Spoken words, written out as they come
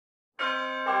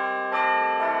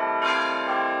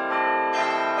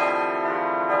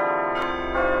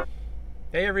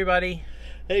Hey everybody.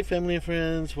 Hey family and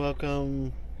friends,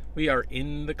 welcome. We are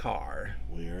in the car.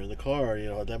 We are in the car, you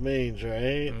know what that means,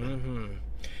 right?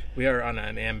 We are on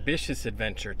an ambitious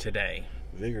adventure today.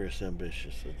 Vigorous,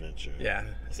 ambitious adventure. Yeah,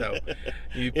 so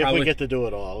you if we get to do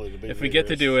it all, it'll be if we get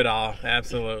to do it all,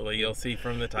 absolutely. You'll see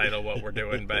from the title what we're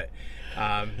doing, but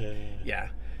yeah,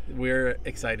 we're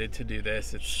excited to do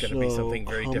this. It's going to be something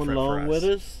very different for us. Come along with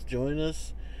us, join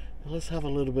us, and let's have a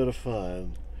little bit of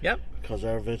fun. Yep. Because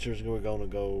our adventures, we're going to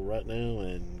go right now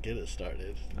and get it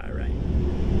started. All right.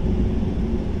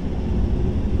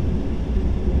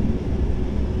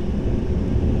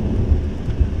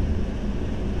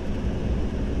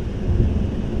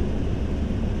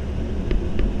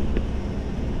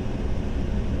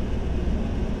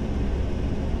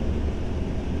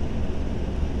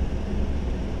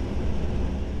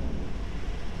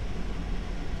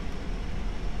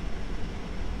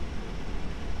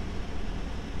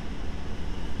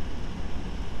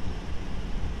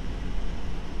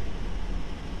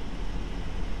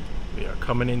 We are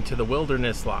coming into the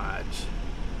Wilderness Lodge.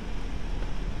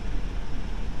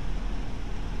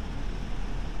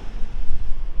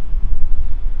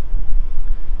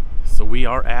 So we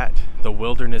are at the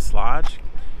Wilderness Lodge.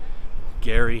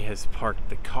 Gary has parked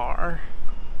the car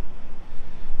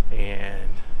and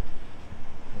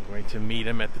I'm going to meet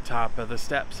him at the top of the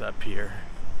steps up here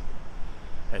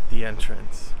at the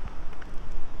entrance.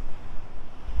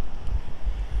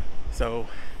 So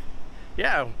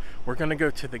yeah, we're gonna go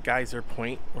to the Geyser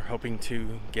Point. We're hoping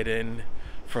to get in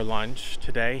for lunch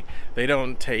today. They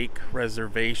don't take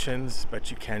reservations, but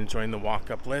you can join the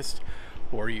walk-up list,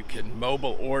 or you can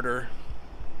mobile order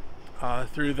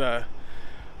through the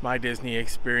My Disney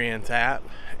Experience app,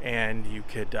 and you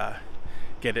could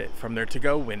get it from their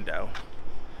to-go window,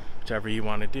 whichever you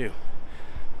want to do.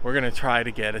 We're gonna try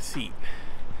to get a seat,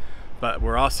 but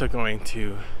we're also going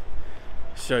to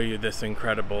show you this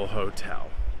incredible hotel.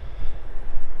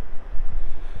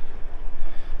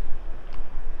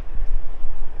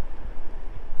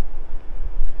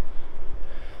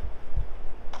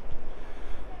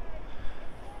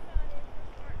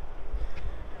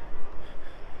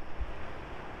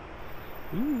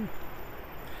 Ooh,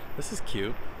 this is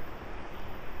cute.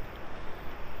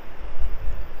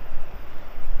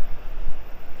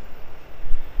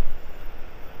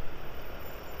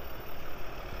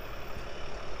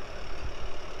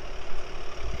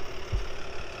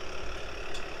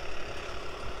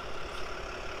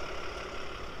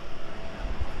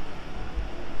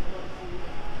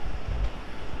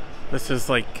 This is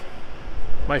like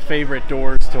my favorite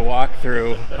doors to walk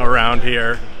through around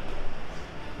here.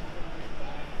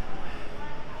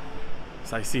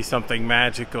 I see something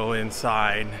magical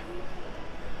inside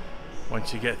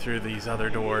once you get through these other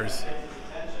doors.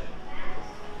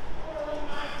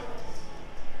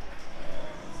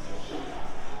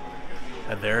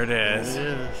 And there it is.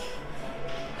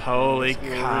 Holy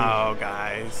cow,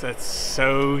 guys. That's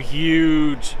so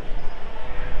huge.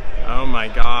 Oh my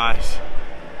gosh.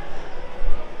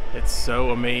 It's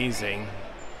so amazing.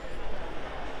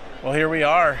 Well, here we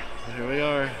are. Here we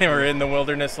are. We're in the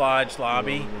Wilderness Lodge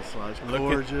lobby. Wilderness Lodge.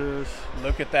 Gorgeous.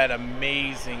 Look at that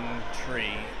amazing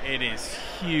tree. It is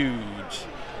huge.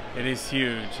 It is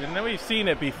huge. And then we've seen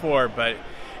it before, but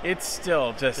it's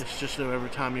still just... It's just new every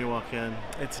time you walk in.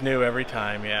 It's new every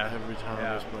time, yeah. Every time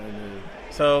it's brand new.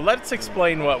 So let's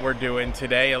explain what we're doing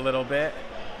today a little bit.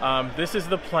 This is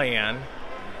the plan.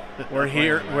 We're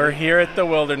here. We're here at the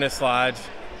Wilderness Lodge.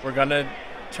 We're gonna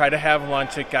try to have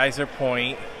lunch at Geyser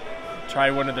Point. Try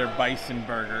one of their bison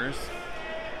burgers.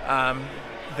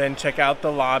 Then check out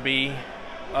the lobby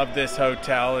of this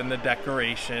hotel and the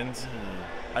decorations.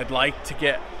 I'd like to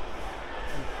get,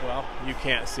 well, you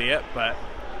can't see it, but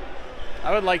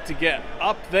I would like to get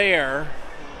up there,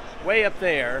 way up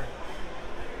there,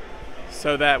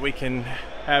 so that we can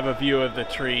have a view of the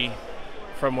tree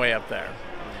from way up there.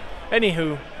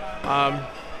 Anywho,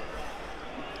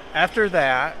 after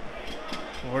that,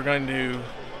 we're going to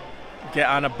get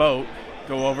on a boat,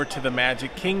 go over to the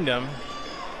Magic Kingdom,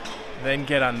 then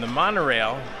get on the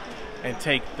monorail and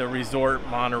take the resort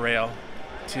monorail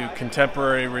to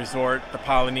Contemporary Resort, the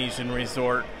Polynesian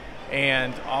Resort,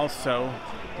 and also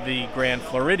the Grand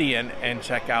Floridian, and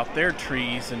check out their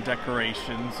trees and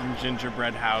decorations and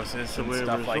gingerbread houses and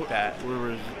stuff like that.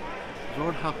 We're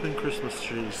resort hopping Christmas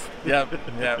trees. Yep,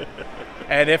 yep.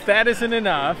 And if that isn't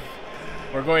enough,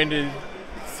 we're going to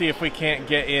see if we can't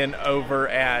get in over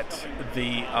at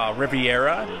the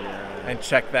Riviera and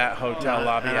check that hotel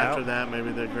lobby out. After that,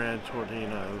 maybe the Grand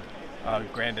Tortino.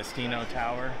 Grand Destino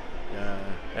Tower. Yeah.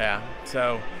 Yeah.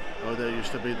 So. Oh, that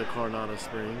used to be the Coronado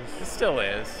Springs. It still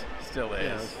is. Still is.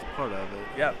 Yeah, it's part of it.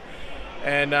 Yep.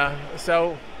 And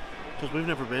so Because we've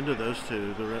never been to those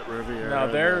two, the Riviera. no,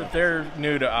 and they're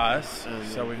new to us, and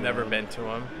so we've the- never been to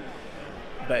them.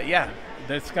 But yeah,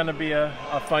 it's gonna be a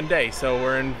fun day. So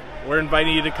we're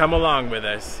inviting you to come along with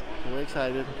us. we're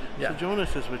excited. Yeah. So join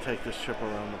us as we take this trip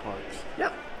around the parks.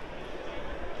 Yep.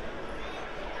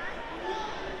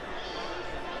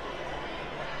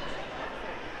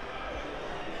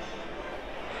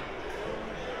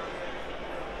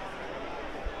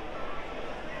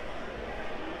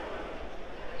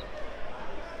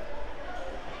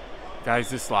 Guys,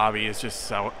 this lobby is just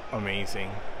so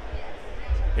amazing.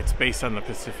 It's based on the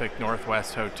Pacific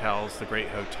Northwest hotels, the great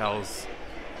hotels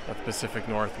of the Pacific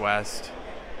Northwest.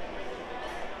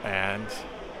 And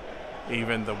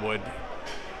even the wood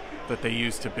that they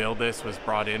used to build this was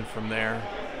brought in from there.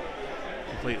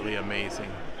 Completely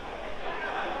amazing.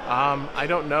 I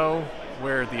don't know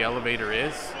where the elevator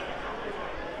is,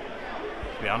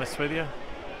 to be honest with you,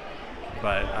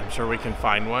 but I'm sure we can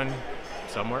find one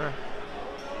somewhere.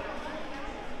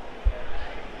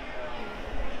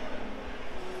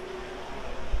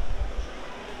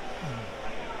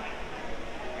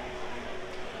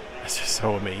 It's just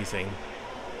so amazing.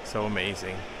 So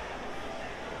amazing.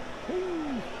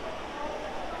 Woo.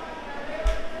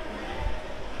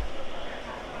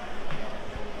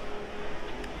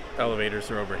 Elevators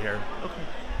are over here. Okay.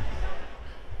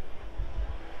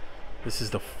 This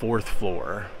is the 4th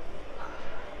floor.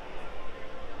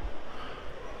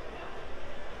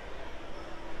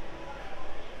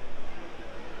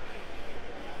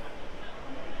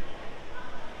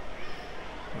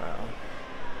 Wow.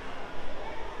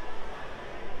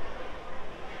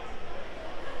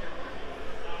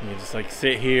 You just like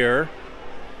sit here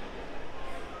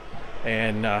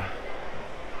and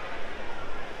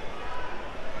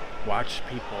watch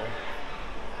people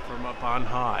from up on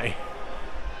high.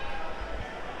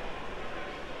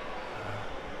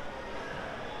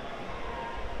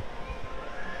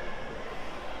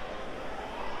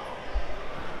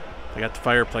 They got the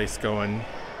fireplace going,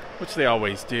 which they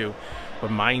always do, but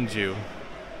mind you,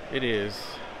 it is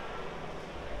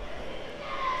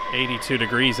 82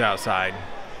 degrees outside.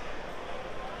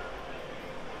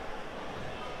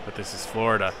 But this is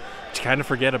Florida. But you kind of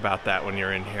forget about that when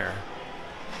you're in here.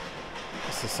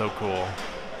 This is so cool.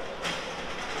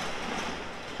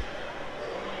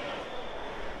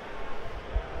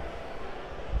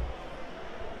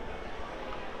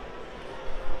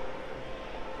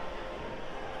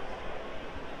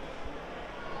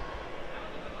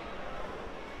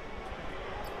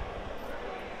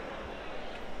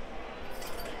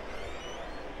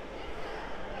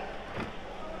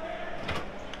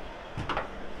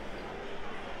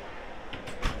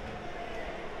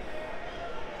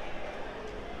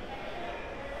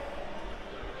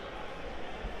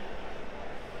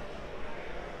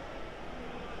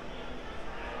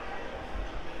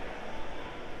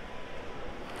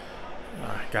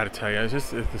 Gotta tell you,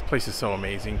 this place is so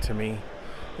amazing to me.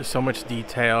 There's so much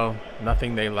detail,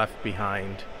 nothing they left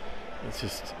behind. It's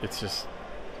just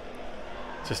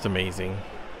amazing.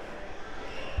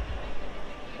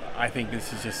 I think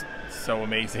this is just so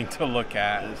amazing to look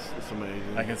at. It's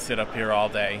amazing. I could sit up here all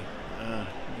day,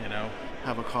 you know,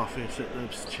 Have a coffee, sit in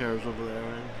those chairs over there,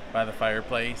 and by the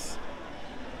fireplace.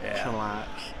 Yeah, chillax.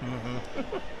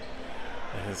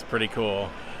 it's pretty cool.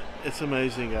 It's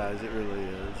amazing, guys. It really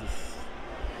is.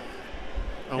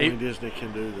 Only Disney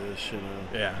can do this, you know.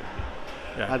 Yeah.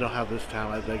 I don't have this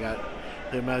talent. They got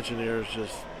the Imagineers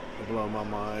just blow my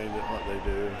mind at what they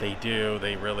do. They do.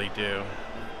 They really do.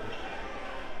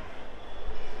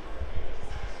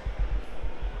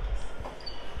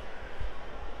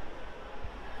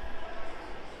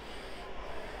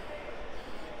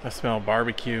 I smell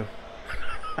barbecue.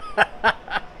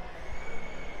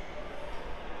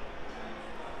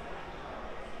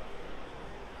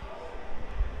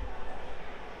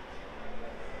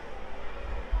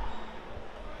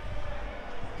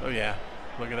 Oh yeah,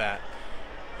 look at that.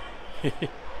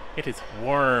 It is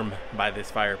warm by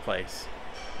this fireplace,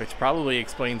 which probably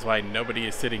explains why nobody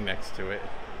is sitting next to it.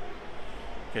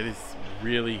 It is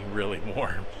really, really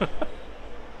warm. But,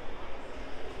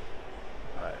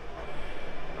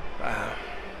 wow.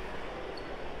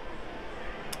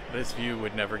 This view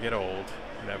would never get old.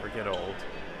 Never get old.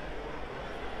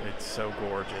 It's so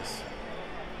gorgeous.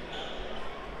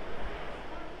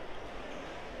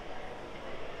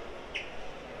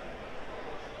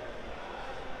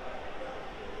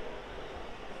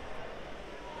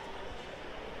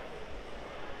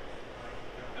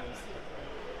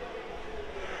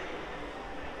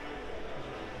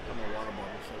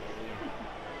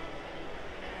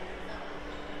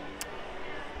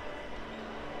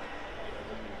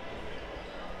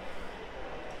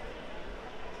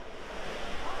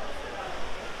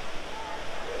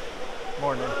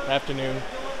 morning. Afternoon.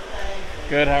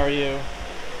 Good, how are you?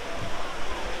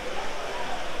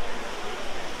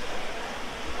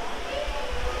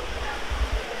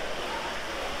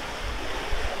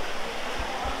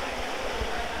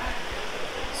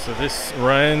 So this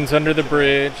runs under the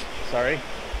bridge, sorry,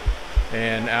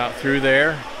 and out through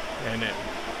there, and it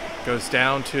goes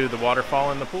down to the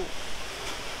waterfall in the pool.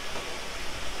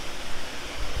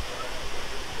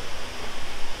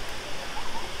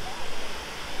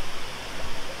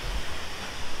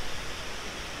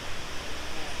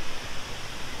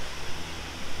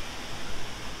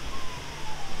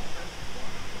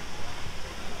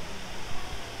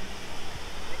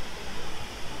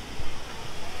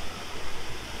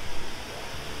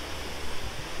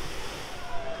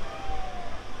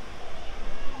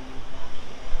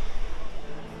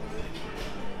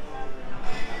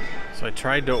 So I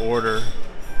tried to order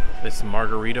this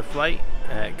margarita flight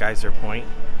at Geyser Point,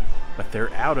 but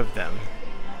they're out of them.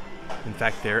 In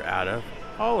fact, they're out of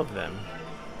all of them.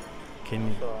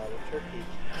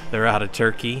 They're out of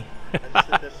turkey.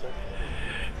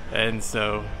 And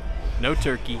so, no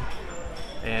turkey.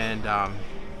 And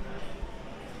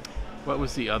what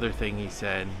was the other thing he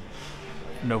said?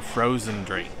 No frozen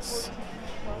drinks.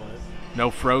 No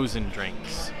frozen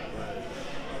drinks.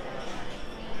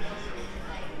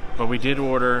 But we did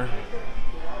order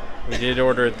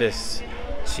this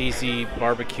cheesy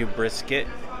barbecue brisket,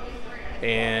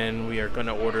 and we are going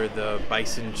to order the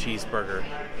bison cheeseburger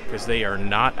because they are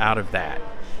not out of that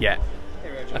yet.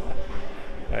 All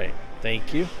right,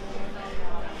 thank you.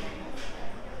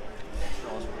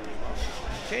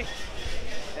 Okay.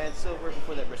 And silver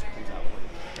before that brisket comes out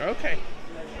for you. Okay.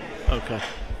 Okay.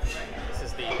 This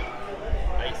is the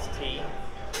iced tea.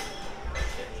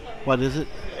 What is it?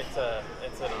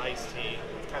 It's an iced tea.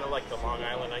 It's kind of like the Long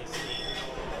Island iced tea,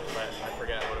 but I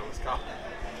forget what it was called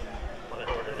when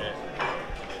I ordered it.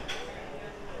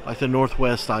 Like the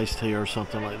Northwest iced tea or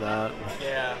something like that.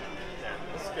 Yeah,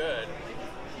 it's good.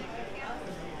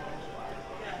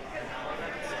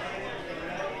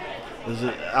 Is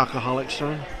it alcoholic,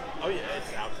 sir? Oh yeah,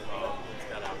 it's alcohol. It's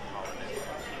got alcohol in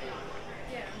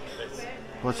it. It's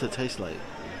What's it taste like?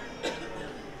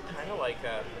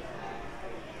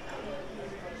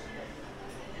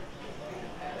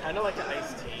 kind of like an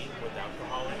iced tea with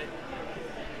alcohol in it.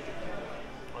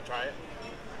 Want to try it?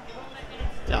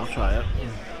 Yeah, I'll try it.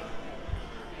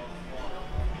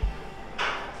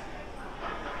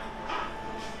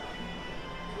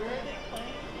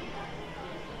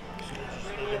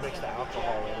 You mix the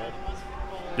alcohol in it.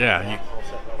 Yeah, I'll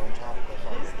set that on top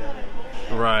of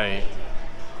the right.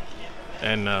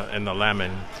 And the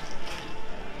lemon.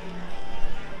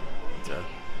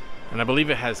 And I believe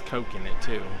it has Coke in it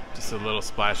too. Just a little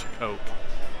splash of Coke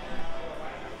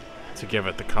to give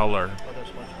it the color. Oh,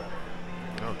 that's much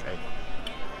better. Okay.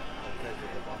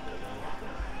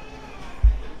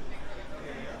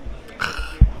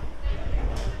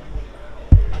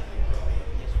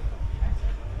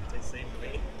 They seem to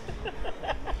me.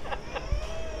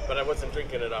 But I wasn't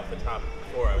drinking it off the top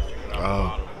before. I was drinking it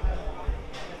off the bottom.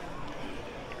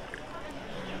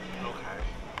 Okay.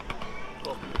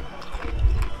 Cool.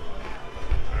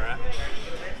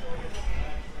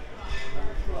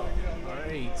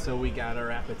 Alright, so we got our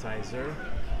appetizer.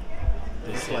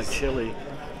 This It's like chili.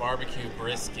 barbecue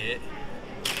brisket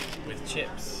with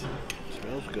chips.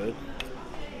 Smells good.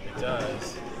 It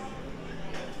does. So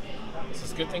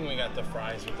it's a good thing we got the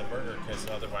fries with the burger, because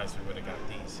otherwise we would have got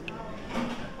these.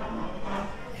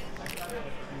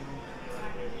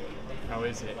 How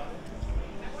is it?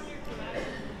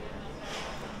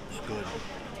 It's good.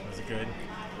 Was it good?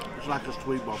 It's like a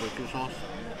sweet barbecue sauce.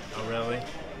 Oh, really?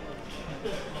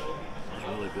 It's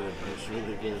really good. It's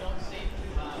really good.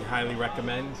 You highly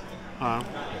recommend? Huh?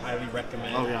 You highly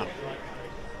recommend? Oh, yeah.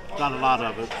 Got a lot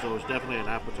of it, so it's definitely an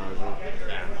appetizer.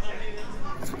 Yeah.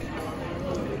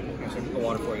 The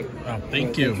water for you. Oh,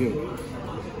 thank you.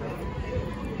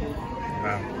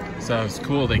 Wow. So it's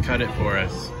cool they cut it for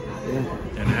us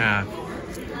in half.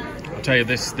 I'll tell you,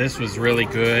 this was really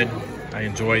good. I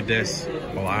enjoyed this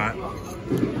a lot.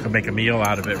 Could make a meal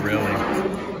out of it, really.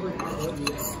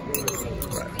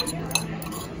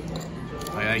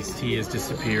 But my iced tea has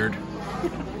disappeared.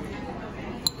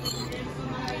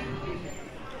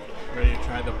 Ready to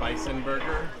try the bison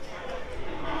burger?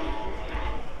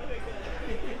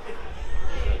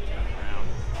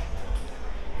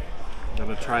 I'm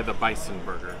gonna try the bison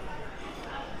burger.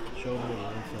 Show me the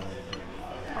inside.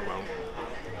 I will.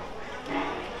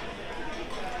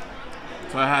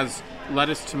 So it has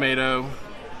lettuce, tomato.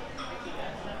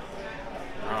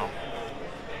 Oh,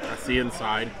 that's the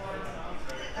inside.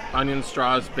 Onion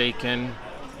straws, bacon,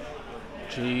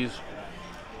 cheese,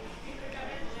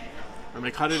 And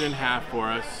they cut it in half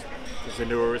for us because they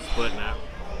knew we were splitting it.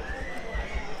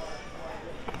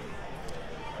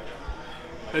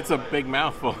 It's a big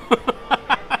mouthful.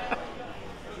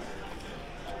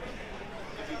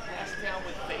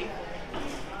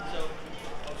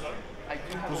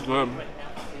 It's good.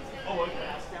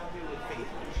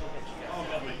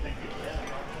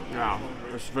 Yeah,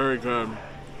 it's very good.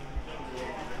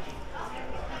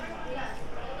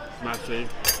 Messy,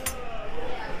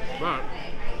 but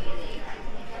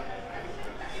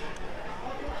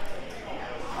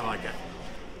I like it.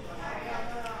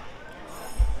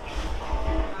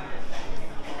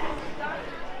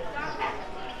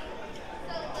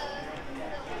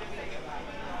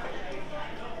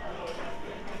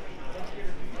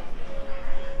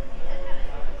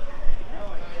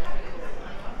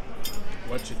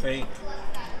 What you think?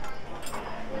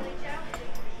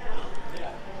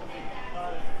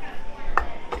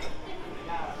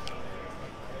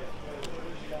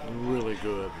 Really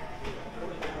good.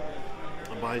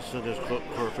 The bison is cooked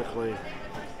perfectly.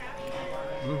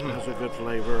 Has a good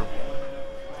flavor.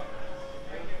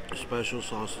 The special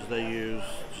sauces they use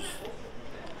just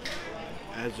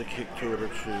adds a kick to it or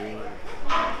two.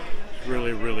 It's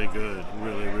really, really good.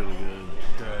 Really, really good.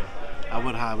 Good. I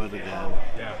would have it again.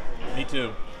 Yeah, me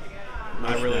too.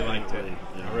 Most I really liked it. definitely,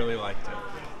 yeah. I really liked it.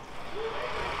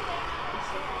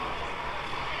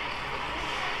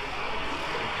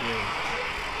 Thank you.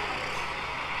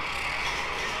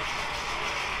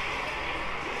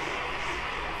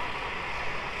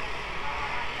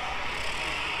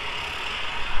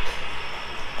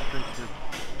 Thanks, man.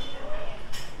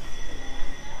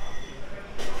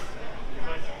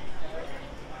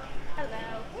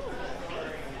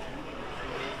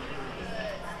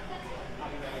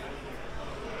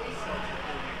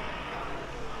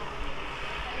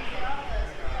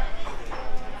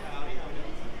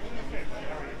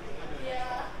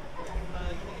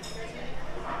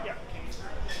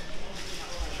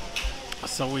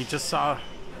 So we just saw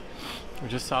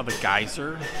the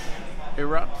geyser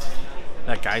erupt.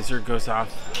 That geyser goes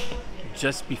off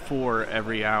just before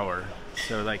every hour.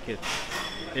 So like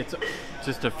it's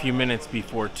just a few minutes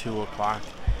before 2 o'clock,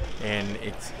 and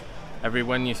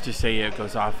everyone used to say it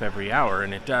goes off every hour,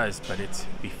 and it does, but it's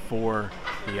before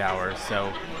the hour.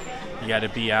 So you got to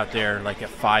be out there like at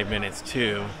 5 minutes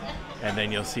to, and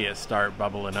then you'll see it start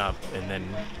bubbling up and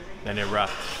then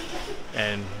erupt.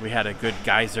 And we had a good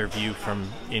geyser view from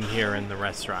in here in the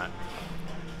restaurant.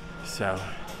 So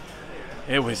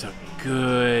it was a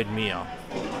good meal.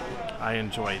 I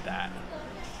enjoyed that.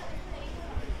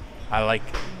 I like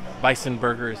bison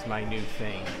burger is my new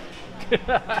thing. It's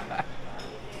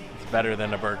better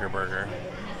than a burger.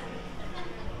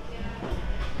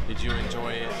 Did you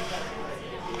enjoy it?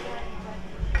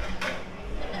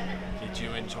 Did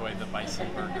you enjoy the bison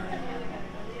burger?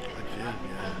 I did, yeah.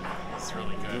 It's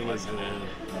really good, Really wasn't it?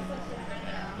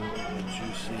 Really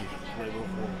juicy,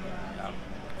 flavorful, Yeah.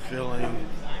 filling.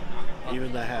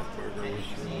 Even the half burger was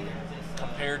really.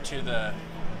 Compared to the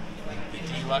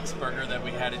Deluxe burger that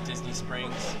we had at Disney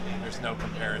Springs, there's no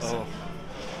comparison. Oh,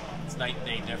 It's night and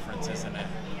day difference, isn't it?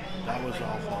 that was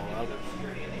awful.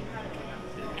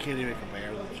 You can't even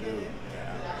compare the two.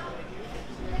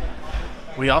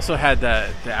 We also had the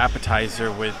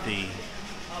appetizer with the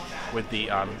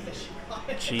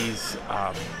cheese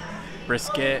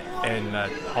brisket and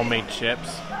homemade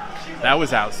chips. That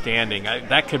was outstanding.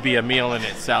 That could be a meal in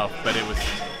itself, but it was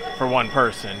for one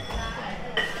person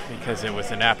because it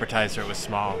was an appetizer. It was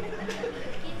small,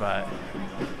 but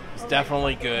it was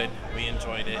definitely good. We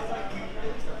enjoyed it.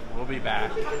 We'll be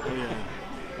back. Oh, yeah.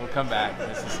 We'll come back.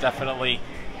 This is definitely,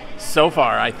 so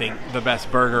far, I think, the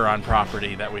best burger on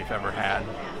property that we've ever had.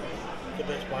 The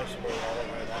best bison burger I've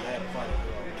ever had. I had fun.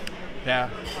 Yeah.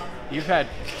 You've had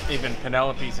even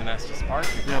Penelope's in Estes Park.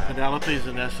 Yeah, Penelope's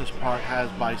in Estes Park has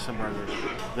bison burgers.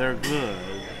 They're good,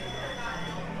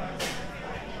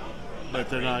 but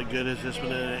they're not good as this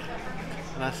one. And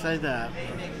I say that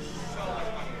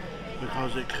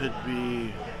because it could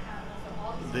be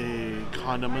the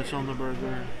condiments on the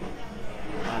burger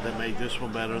that make this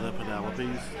one better than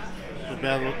Penelope's.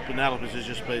 Penelope's is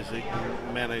just basic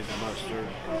mayonnaise and mustard.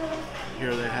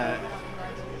 Here they had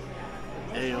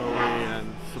aioli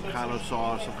and some kind of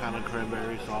sauce, some kind of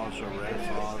cranberry sauce or red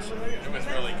sauce. It was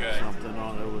really good. Something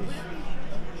on it was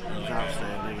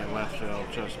outstanding and left field.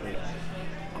 Trust me,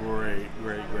 great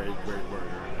burger.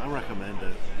 I recommend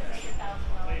it.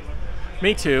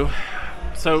 Me too.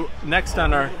 So next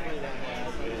on our,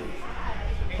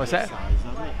 what's that? Size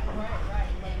of it.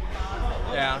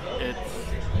 Yeah.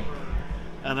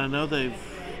 And I know they've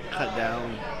cut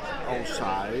down on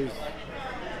size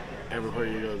everywhere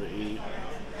you go to eat.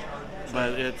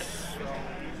 but it's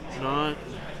not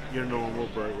your normal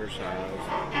burger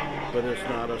size, but it's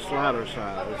not a slider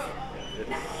size.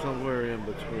 It's somewhere in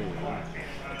between.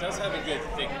 It does have a good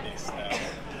thickness, though.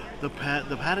 The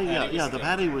patty, yeah, the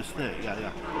patty was thick,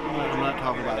 yeah. I'm not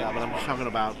talking about that, but I'm just talking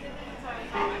about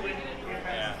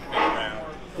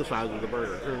the size of the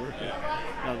burger.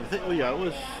 It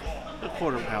was a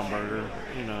quarter-pound burger,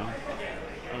 you know.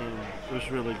 It was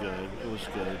really good. It was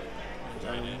good.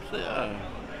 So yeah,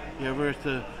 you ever at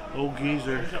the old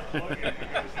Geyser?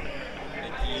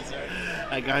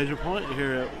 At Geyser Point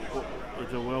here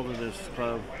at the Wilderness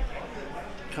Club.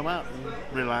 Come out and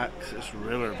relax. It's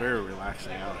really very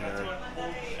relaxing out here.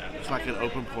 It's like an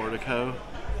open portico.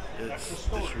 It's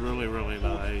really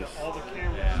nice.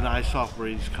 Nice soft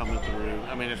breeze coming through.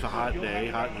 I mean, it's a hot day,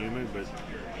 hot and humid, but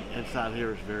inside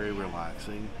here it's very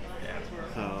relaxing.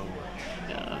 So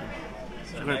yeah,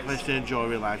 it's a great place to enjoy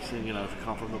relaxing. You know, if you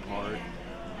come from the park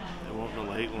and want a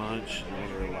late lunch, you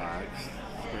want to relax,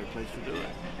 it's a great place to do it.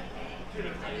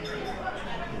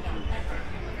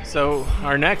 So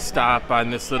our next stop on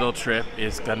this little trip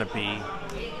is going to be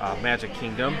Magic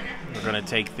Kingdom. We're going to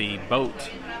take the boat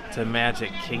to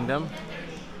Magic Kingdom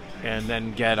and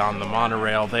then get on the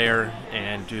monorail there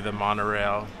and do the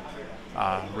monorail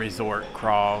resort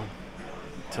crawl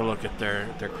to look at their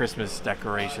Christmas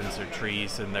decorations, their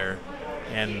trees, and the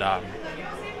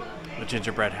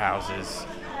gingerbread houses,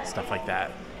 stuff like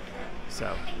that.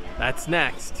 So that's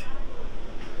next.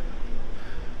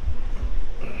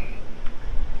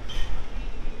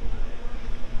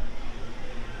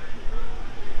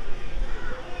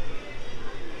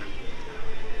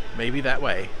 Maybe that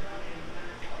way.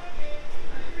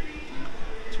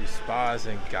 To spas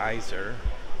and Geyser.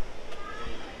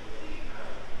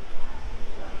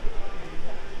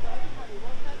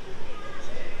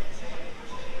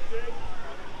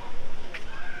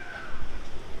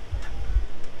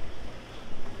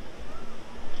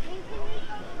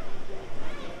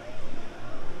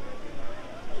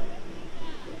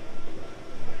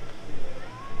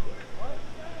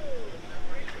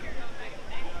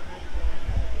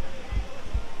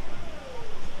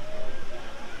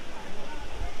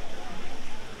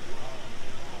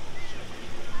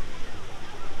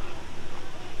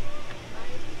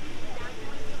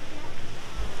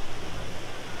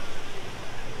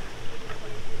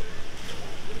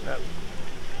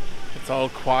 It's all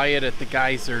quiet at the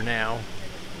Geyser now.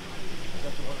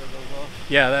 That's the one that goes off?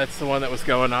 Yeah, that's the one that was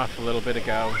going off a little bit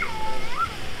ago.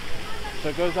 So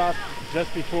it goes off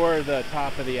just before the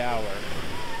top of the hour,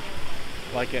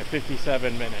 like at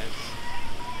 57 minutes.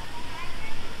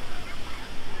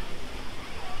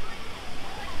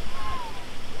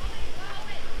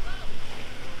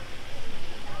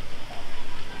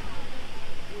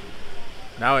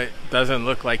 Now it doesn't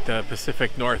look like the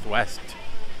Pacific Northwest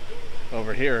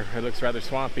over here. It looks rather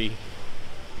swampy. It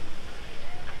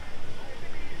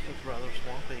looks rather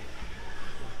swampy.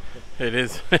 It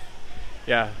is.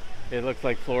 Yeah, it looks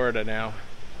like Florida now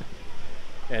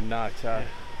and not the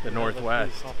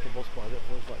Northwest. That's a comfortable spot. It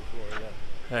feels like Florida.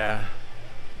 Yeah.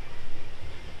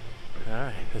 All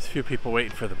right, there's a few people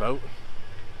waiting for the boat,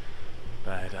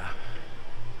 but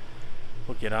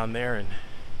we'll get on there and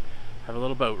have a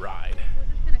little boat ride. We're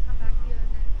just gonna come back here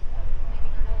and then maybe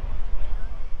go to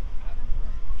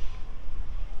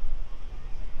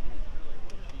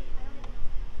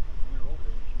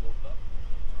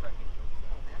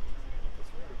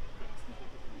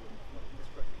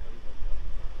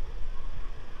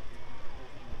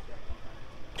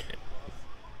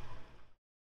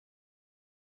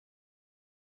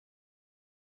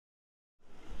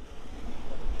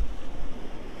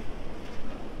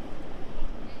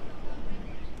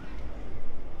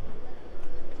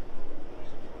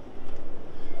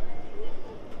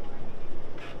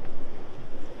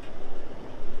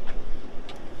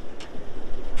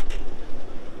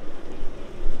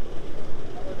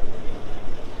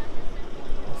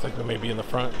Looks like we may be in the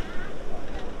front.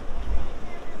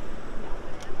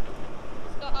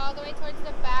 Let's go all the way towards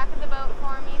the back of the boat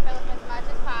for me. Fill up as much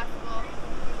as possible.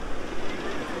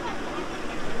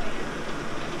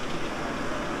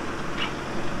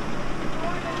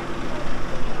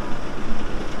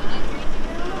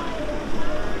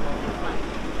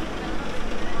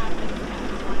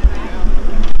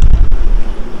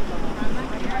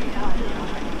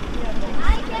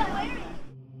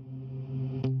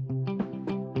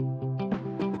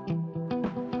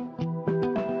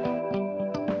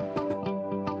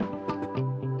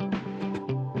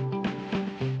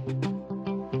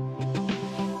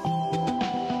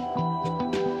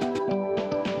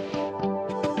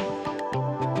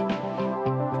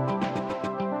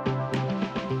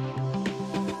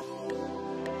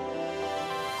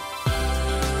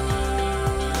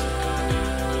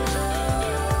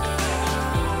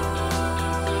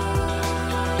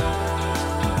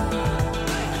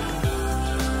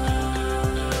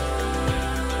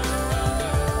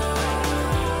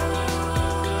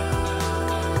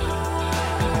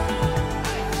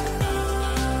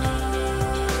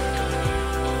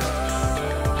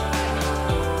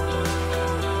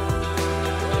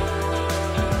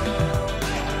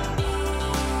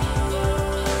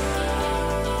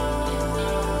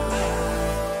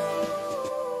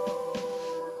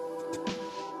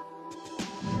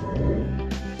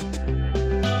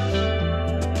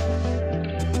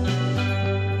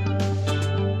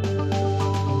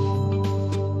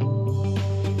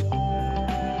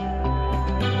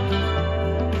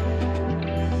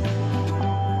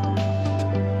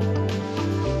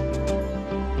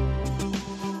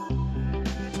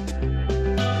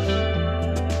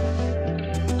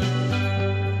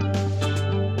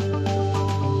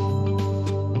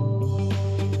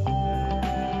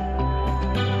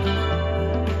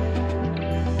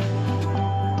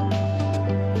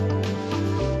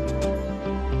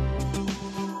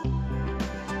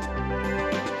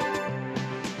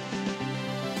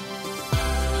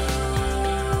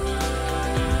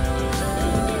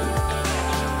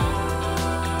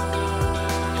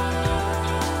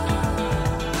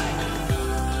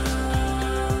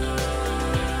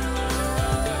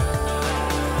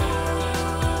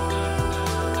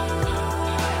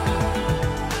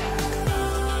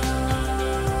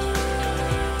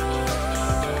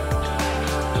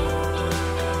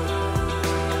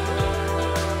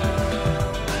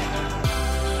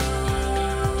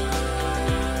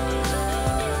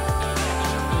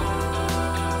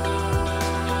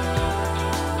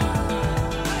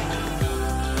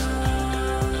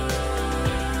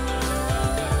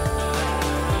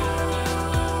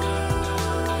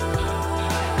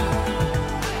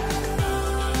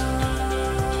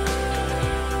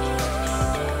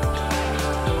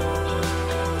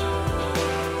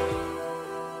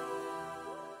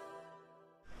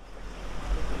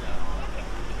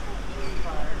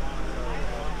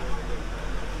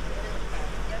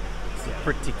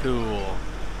 Pretty cool.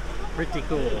 Pretty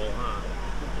cool, huh?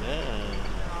 Yeah.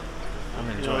 I'm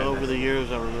You know, enjoying over this. the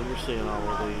years, I remember seeing all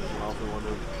of these and often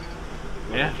wondered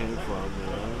where Yeah. they came from. You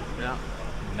know? Yeah.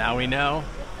 Now we know.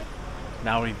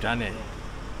 Now we've done it.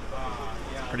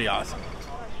 It's pretty awesome.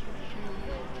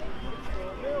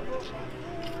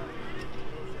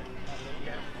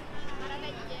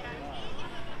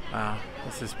 Wow,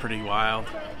 this is pretty wild.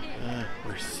 Yeah.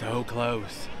 We're so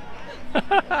close.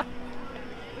 Yeah.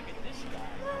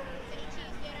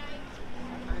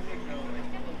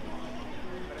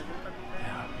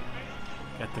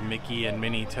 Got the Mickey and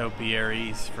Minnie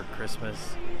topiaries for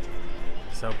Christmas.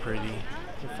 So pretty.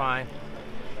 You're fine.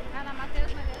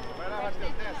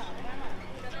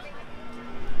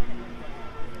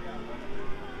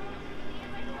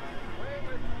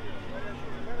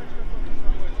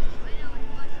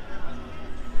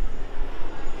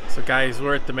 So guys,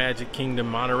 we're at the Magic Kingdom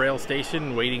monorail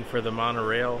station waiting for the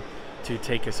monorail to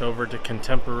take us over to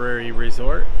Contemporary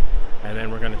Resort, and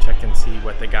then we're going to check and see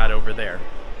what they got over there.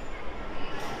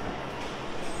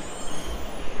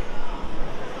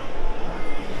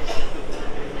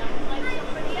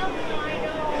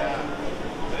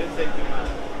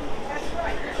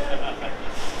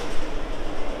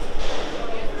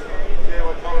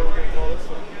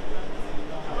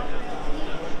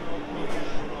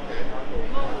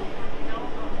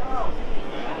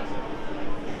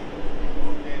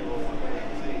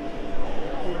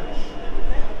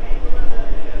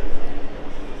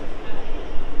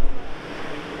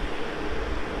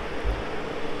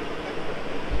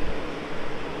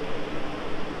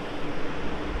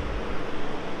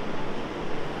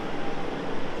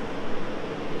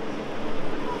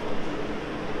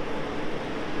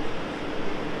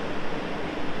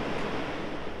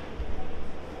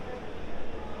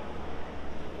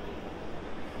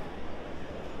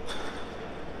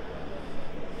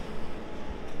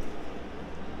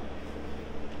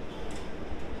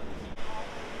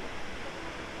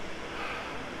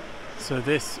 So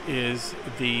this is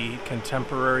the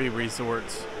Contemporary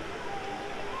Resort's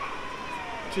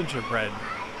gingerbread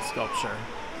sculpture.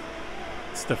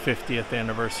 It's the 50th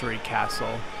anniversary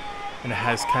castle, and it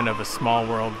has kind of a small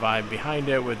world vibe behind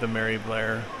it with the Mary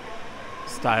Blair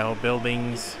style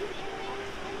buildings.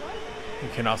 You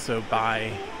can also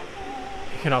buy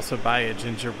a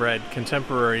gingerbread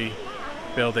contemporary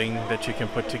building that you can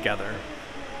put together.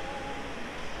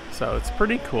 So it's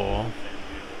pretty cool.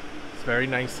 It's very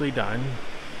nicely done.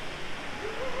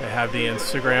 They have the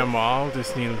Instagram wall,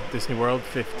 Disney World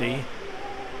 50.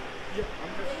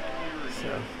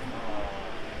 So,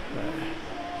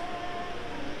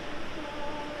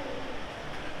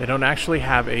 they don't actually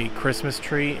have a Christmas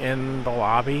tree in the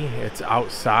lobby. It's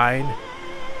outside.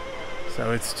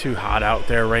 So it's too hot out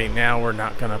there right now. We're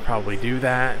not gonna probably do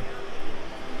that.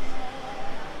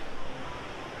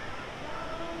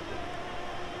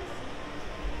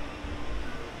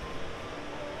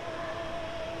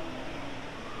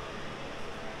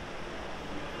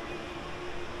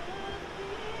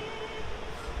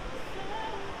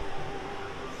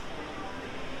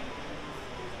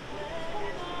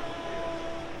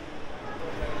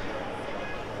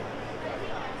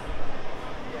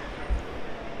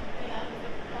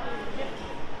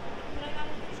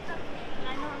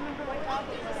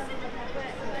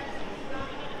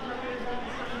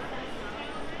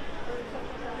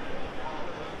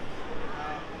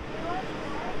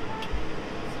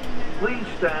 Please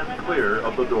stand clear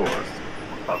of the doors.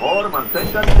 Por favor,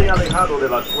 manténganse alejado de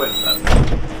las puertas.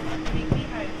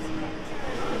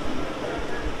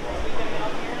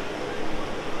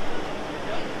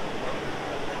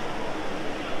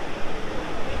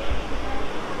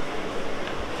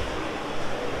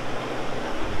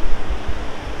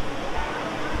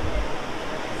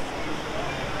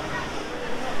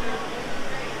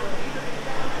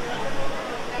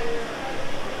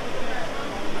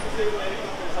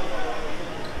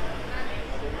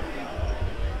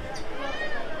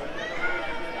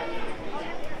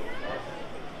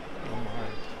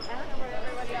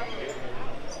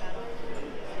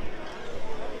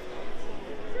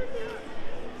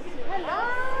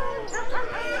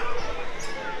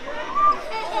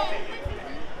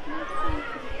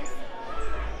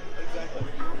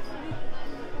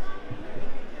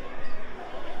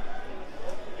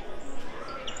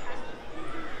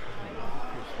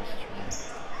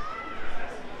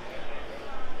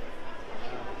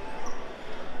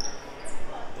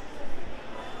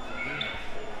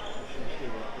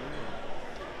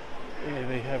 Yeah,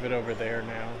 they have it over there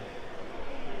now.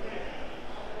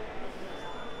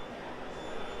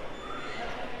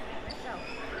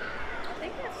 I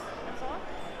think that's all.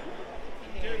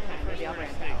 For the other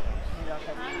end. I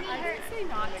would say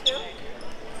not to.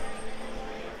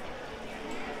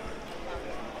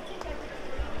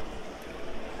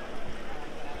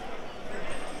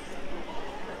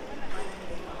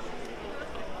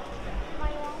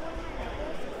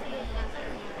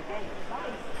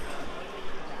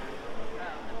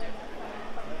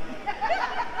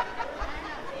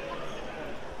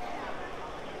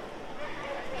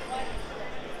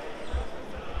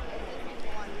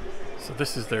 So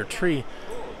this is their tree.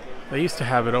 They used to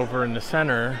have it over in the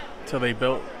center till they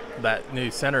built that new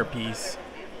centerpiece.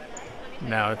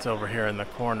 Now it's over here in the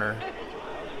corner.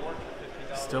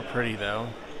 Still pretty though.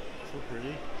 So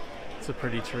pretty. It's a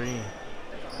pretty tree.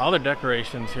 All the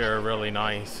decorations here are really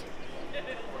nice.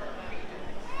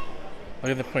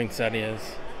 Look at the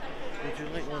poinsettias. Would you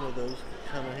like one of those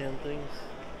kind of hand things?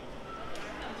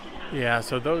 Yeah,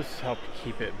 so those help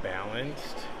keep it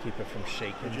balanced, keep it from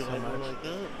shaking Would you so like one much. like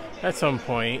that? At some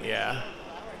point, yeah.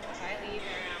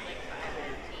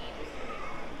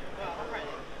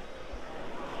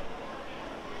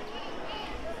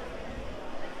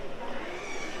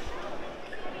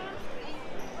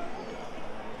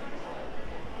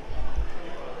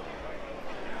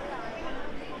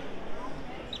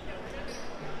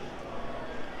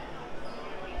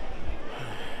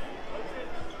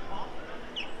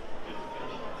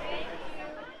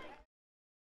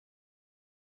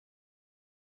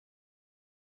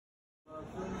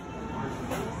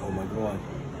 Oh my god.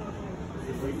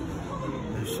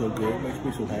 It's so good. It makes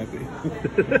me so happy.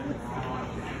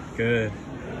 Good.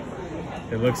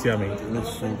 It looks yummy.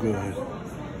 It's so good.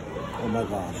 Oh my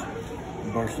gosh.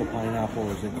 Burst of pineapple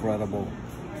is incredible.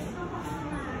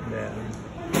 Yeah.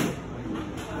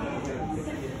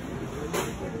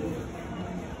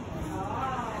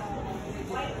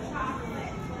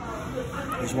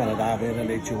 You just want to dive in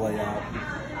and eat your way out.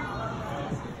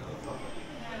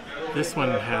 This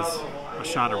one has a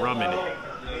shot of rum in it.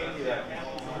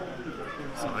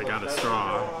 So I got a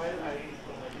straw.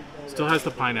 Still has the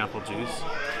pineapple juice.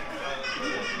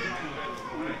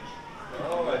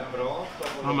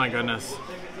 Oh my goodness.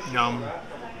 Yum.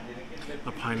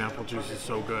 The pineapple juice is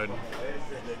so good.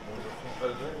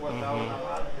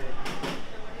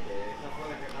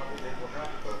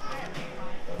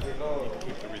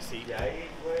 Keep the receipt.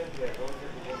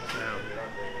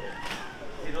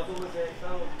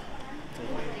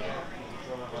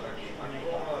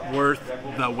 Worth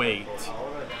the wait.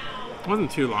 It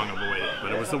wasn't too long of a wait,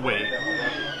 but it was a wait.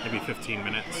 Maybe 15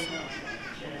 minutes.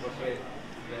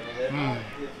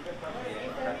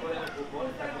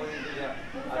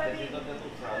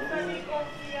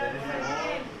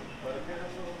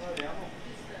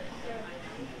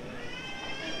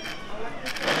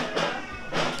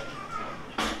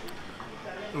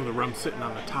 Oh, the rum's sitting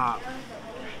on the top.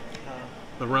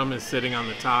 The rum is sitting on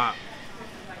the top.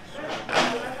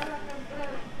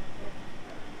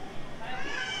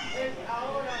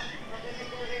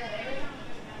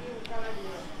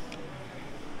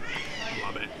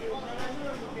 Love it.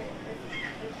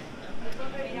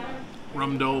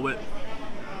 Rum Dole Whip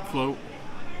float.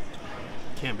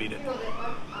 Can't beat it.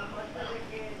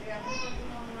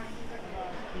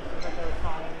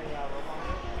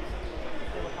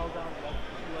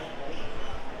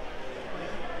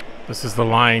 This is the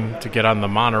line to get on the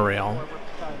monorail.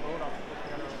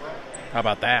 How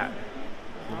about that?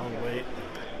 Long wait.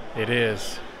 It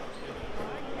is.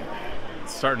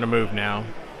 It's starting to move now.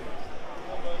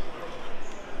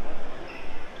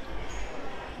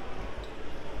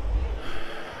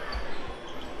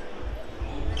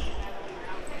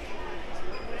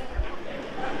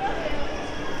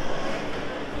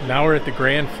 Now we're at the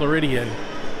Grand Floridian.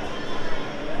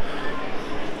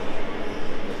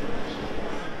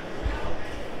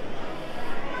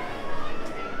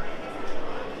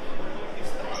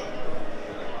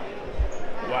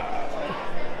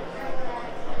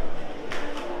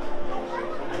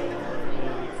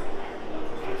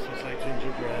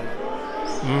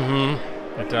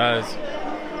 It does.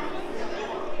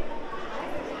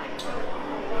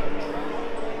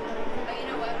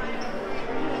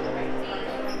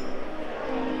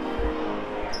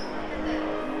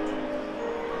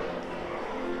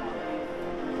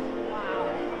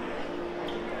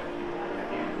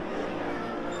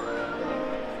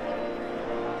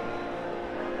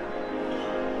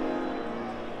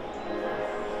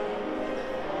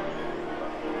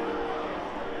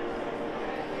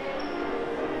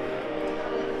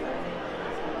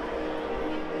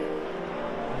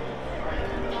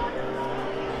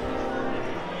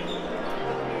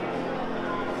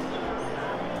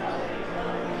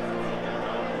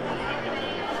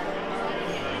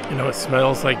 You know, it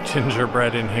smells like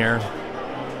gingerbread in here.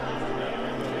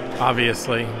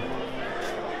 obviously.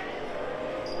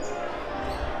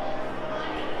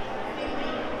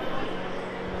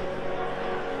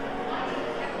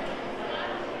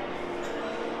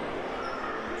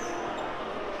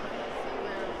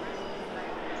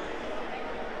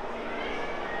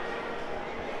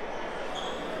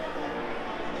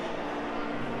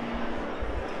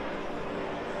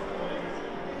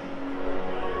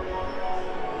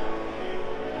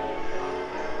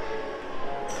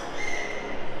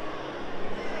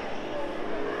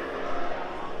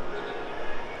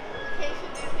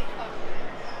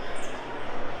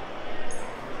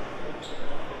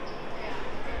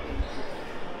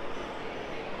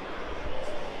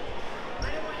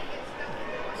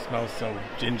 Smells so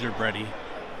gingerbready,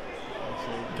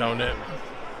 don't it?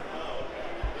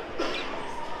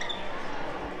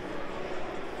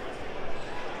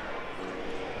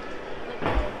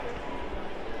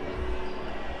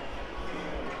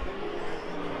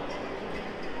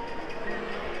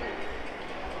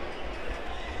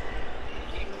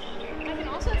 I can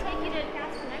also take you to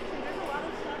Gas Connection. There's a lot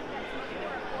of stuff that's much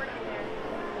more affordable there.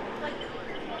 Like,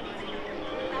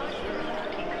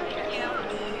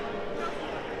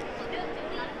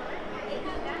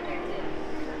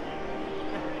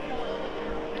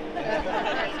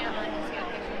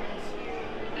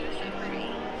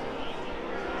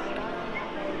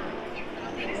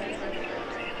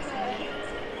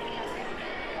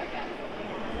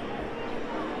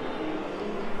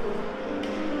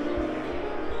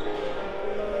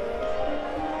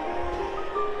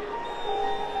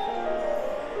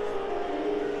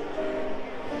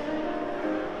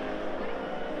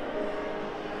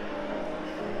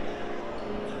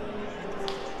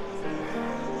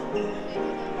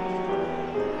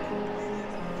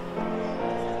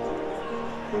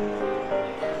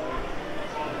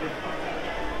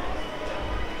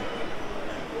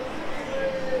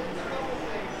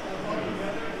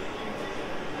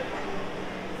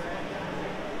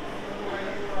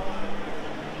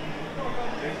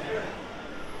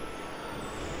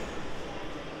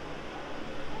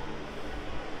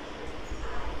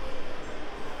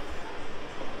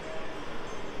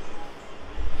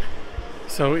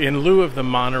 So in lieu of the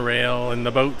monorail and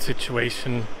the boat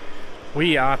situation,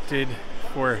 we opted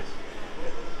for,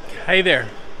 hey there,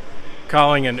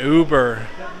 calling an Uber.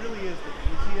 That really is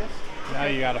the easiest. Now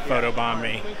you got to photobomb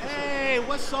me. Hey,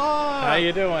 what's up? How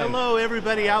you doing? Hello,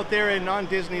 everybody out there in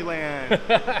non-Disneyland.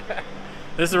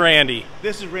 This is Randy.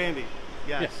 This is Randy.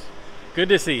 Yes. Good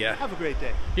to see you. Have a great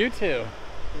day. You too.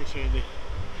 Thanks, Andy.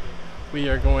 We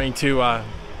are going to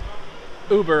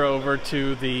Uber over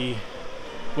to the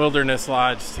Wilderness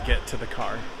Lodge to get to the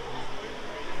car.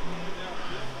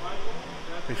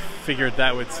 We figured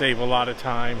that would save a lot of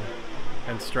time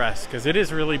and stress because it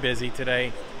is really busy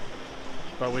today,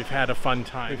 but we've had a fun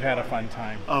time.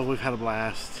 Oh, we've had a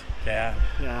blast. Yeah.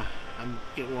 Yeah, I'm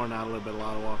getting worn out a little bit, a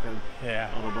lot of walking Yeah.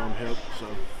 on a bum hip. So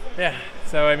Yeah.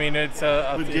 So I mean, it's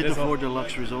a. we it did is the a- 4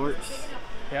 Deluxe resorts,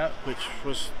 Yeah. which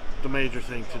was the major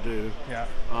thing to do. Yeah.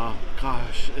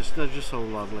 Gosh, they're just so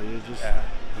lovely. It's just Yeah.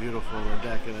 beautiful and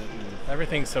decadent. And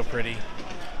Everything's so pretty.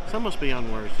 it's almost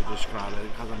beyond words to describe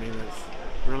it, because I mean it's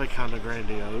really kind of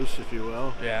grandiose, if you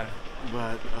will. Yeah.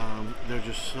 But they're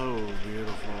just so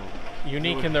beautiful.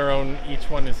 Unique in their own. Each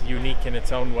one is unique in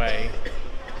its own way.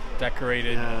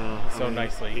 Decorated Yeah, I so mean,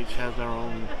 nicely. Each has their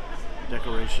own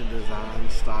decoration, design,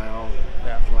 style,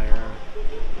 Yeah. flair.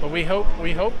 But we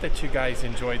hope that you guys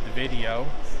enjoyed the video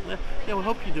Yeah, we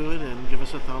hope you do it and give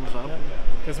us a thumbs up.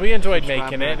 because we enjoyed Subscribe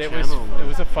making to our it. It channel.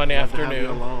 was a fun Love to have you afternoon.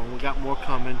 along. We got more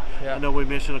coming. Yeah. I know we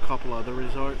mentioned a couple other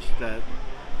resorts that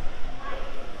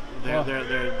Well-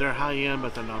 they're high end,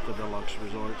 but they're not the deluxe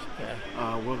resorts.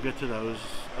 Yeah. We'll get to those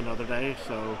another day.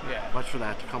 So Yeah. watch for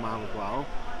that to come out as well.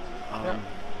 Yeah.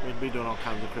 We'll be doing all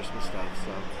kinds of Christmas stuff.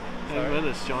 So hey, All right. let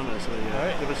us join us. All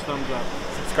right. Give us thumbs up.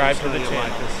 Subscribe to Let the us know you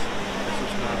channel. like us, and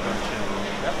subscribe to our channel.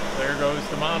 Yep. There goes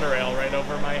the monorail right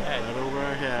over my head. Right over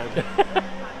our head.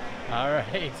 All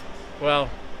right. Well,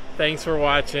 thanks for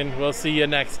watching. We'll see you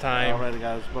next time. Alrighty,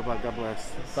 guys. Bye bye. God bless.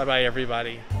 Bye bye,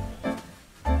 everybody.